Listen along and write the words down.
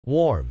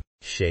Warm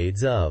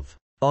shades of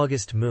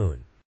August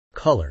moon.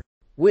 Color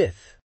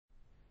with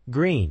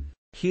green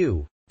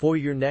hue for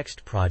your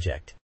next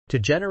project. To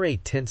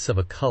generate tints of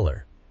a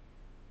color,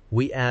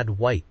 we add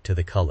white to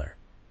the color.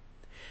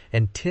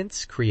 And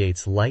tints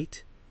creates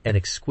light and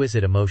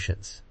exquisite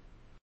emotions.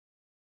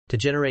 To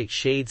generate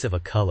shades of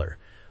a color,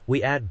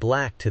 we add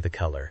black to the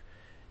color,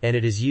 and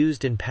it is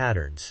used in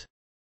patterns.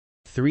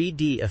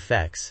 3D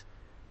effects,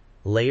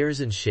 layers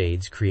and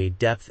shades create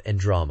depth and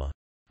drama.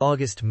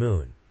 August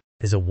moon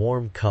is a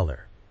warm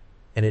color,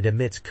 and it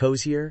emits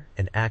cozier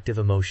and active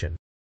emotion.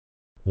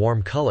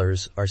 Warm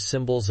colors are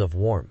symbols of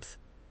warmth,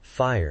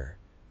 fire,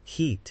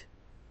 heat,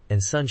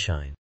 and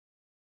sunshine.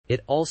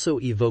 It also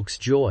evokes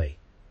joy,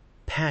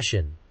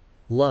 passion,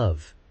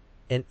 love,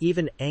 and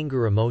even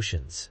anger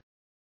emotions.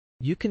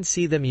 You can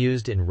see them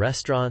used in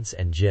restaurants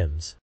and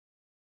gyms,